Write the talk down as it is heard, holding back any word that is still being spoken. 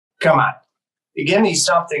Come on. You give me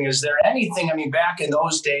something. Is there anything, I mean, back in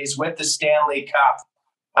those days with the Stanley Cup,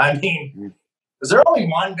 I mean, was there only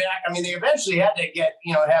one back? I mean, they eventually had to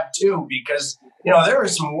have two because, there were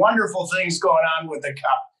some wonderful things going on with the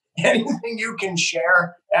Cup. Anything you can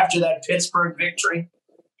share after that Pittsburgh victory?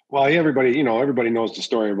 Well, everybody knows the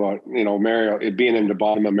story about, Mario, it being in the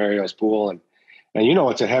bottom of Mario's pool. And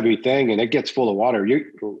it's a heavy thing and it gets full of water. It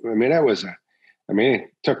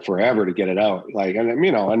took forever to get it out.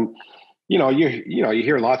 You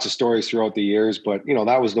hear lots of stories throughout the years, but,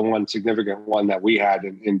 that was the one significant one that we had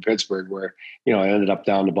in Pittsburgh where, it ended up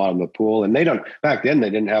down the bottom of the pool. And back then they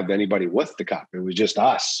didn't have anybody with the Cup. It was just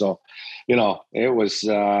us. So, it was,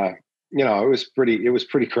 it was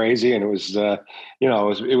pretty crazy. And it was,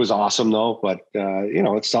 it was awesome though. But,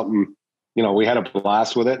 it's something, we had a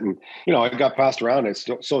blast with it and, it got passed around. It's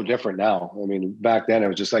so different now. I mean, back then it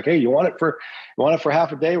was just like, hey, you want it for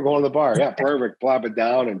half a day? We're going to the bar. Yeah, perfect. Plop it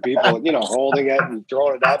down and people, holding it and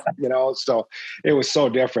throwing it up, so it was so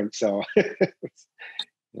different. So,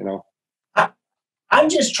 I'm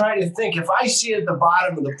just trying to think if I see it at the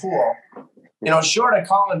bottom of the pool, short of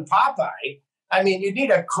calling Popeye, I mean, you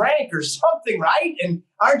need a crank or something, right? And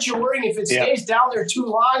aren't you worrying if it stays down there too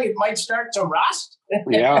long, it might start to rust?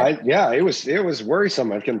 It was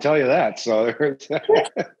worrisome. I can tell you that. So it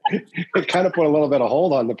kind of put a little bit of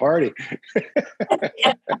hold on the party.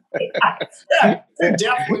 They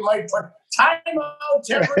definitely might put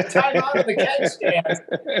temporary time out of the keg stand.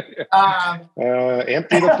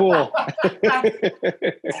 Empty the pool.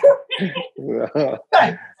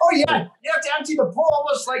 Oh yeah, you have to empty the pool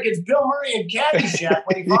almost like it's Bill Murray and Caddyshack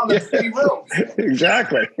when he found the 3 rooms.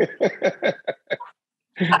 Exactly.